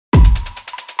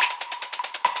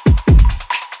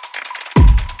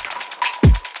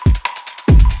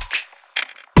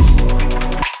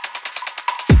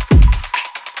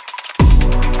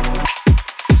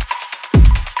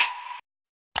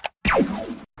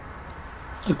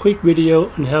A quick video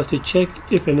on how to check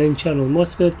if an N-channel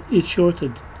MOSFET is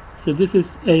shorted. So this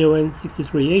is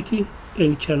AON6380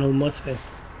 N-channel MOSFET.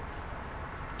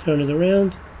 Turn it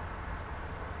around.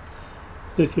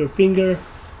 With your finger,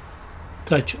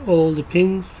 touch all the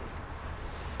pins.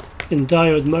 In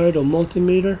diode mode or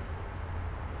multimeter,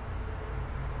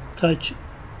 touch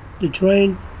the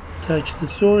drain, touch the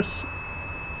source.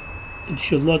 It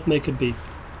should not make a beep.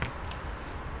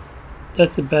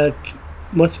 That's a bad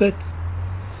MOSFET.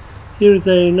 Here's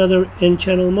another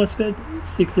N-channel MOSFET,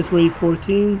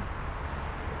 6314.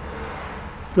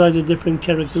 Slightly different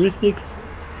characteristics,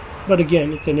 but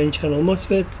again, it's an N-channel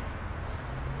MOSFET.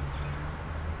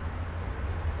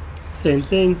 Same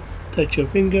thing, touch your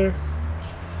finger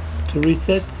to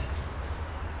reset,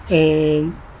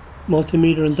 and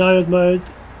multimeter and diode mode,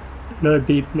 no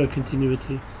beep, no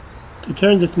continuity. To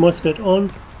turn this MOSFET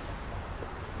on,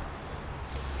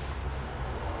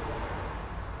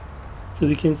 so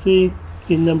we can see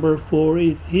pin number 4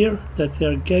 is here, that's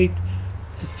our gate.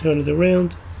 Let's turn it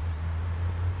around.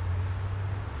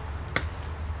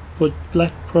 Put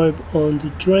black probe on the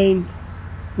drain,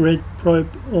 red probe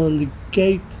on the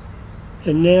gate,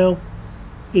 and now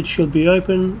it should be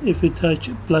open. If you touch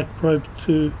black probe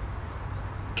to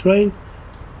drain,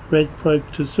 red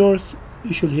probe to source,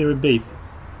 you should hear a beep.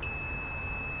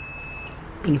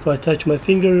 And if I touch my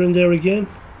finger in there again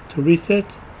to reset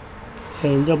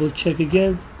and double check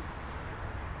again,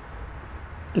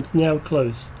 it's now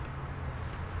closed.